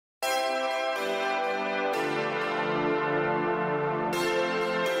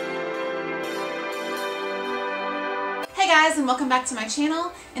guys, and welcome back to my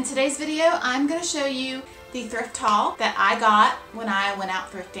channel. In today's video, I'm going to show you the thrift haul that I got when I went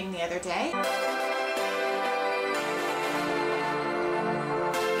out thrifting the other day.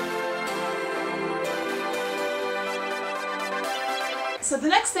 So the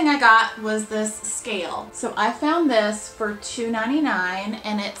next thing I got was this scale. So I found this for $2.99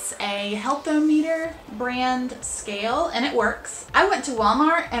 and it's a Healthometer brand scale and it works. I went to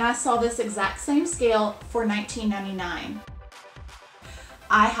Walmart and I saw this exact same scale for $19.99.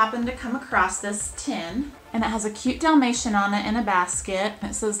 I happened to come across this tin and it has a cute Dalmatian on it in a basket.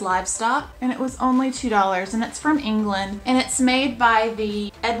 It says livestock and it was only $2 and it's from England and it's made by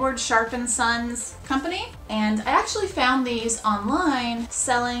the Edward Sharp & Sons company. And I actually found these online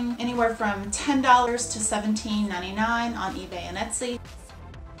selling anywhere from $10 to $17.99 on eBay and Etsy.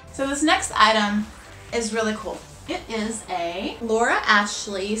 So this next item is really cool. It is a Laura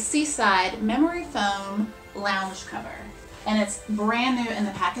Ashley Seaside Memory Foam lounge cover. And it's brand new in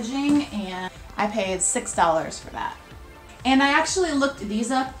the packaging and I paid $6 for that. And I actually looked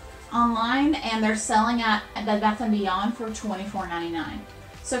these up online and they're selling at Bed Bath & Beyond for $24.99.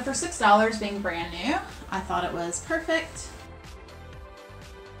 So for $6 being brand new, I thought it was perfect.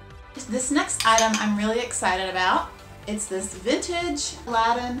 This next item I'm really excited about. It's this vintage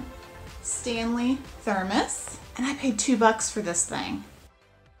Aladdin Stanley thermos and I paid $2 for this thing.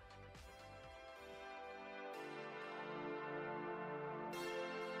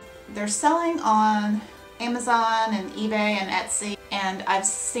 They're selling on Amazon and eBay and Etsy, and I've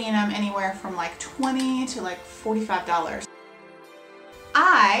seen them anywhere from like $20 to like $45.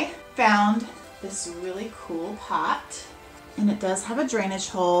 I found this really cool pot, and it does have a drainage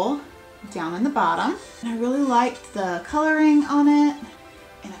hole down in the bottom. And I really liked the coloring on it,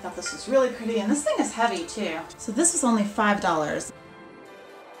 and I thought this was really pretty, and this thing is heavy too. So this was only $5.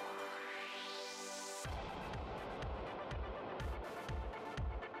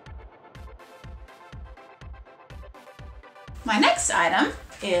 My next item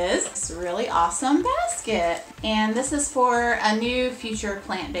is this really awesome basket, and this is for a new future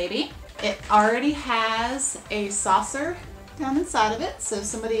plant baby. It already has a saucer down inside of it, so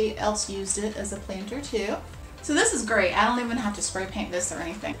somebody else used it as a planter too. So this is great. I don't even have to spray paint this or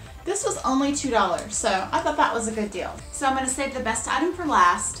anything. This was only $2, so I thought that was a good deal. So I'm going to save the best item for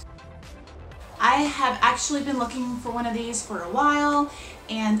last. I have actually been looking for one of these for a while,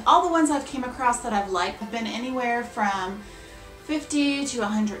 and all the ones I've came across that I've liked have been anywhere from $50 to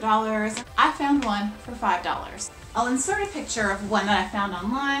 $100. I found one for $5. I'll insert a picture of one that I found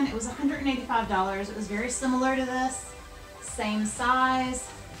online. It was $185. It was very similar to this, same size,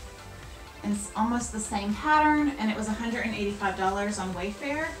 and almost the same pattern, and it was $185 on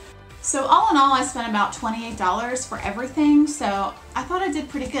Wayfair. So all in all, I spent about $28 for everything, so I thought I did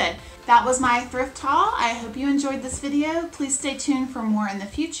pretty good. That was my thrift haul. I hope you enjoyed this video. Please stay tuned for more in the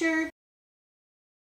future.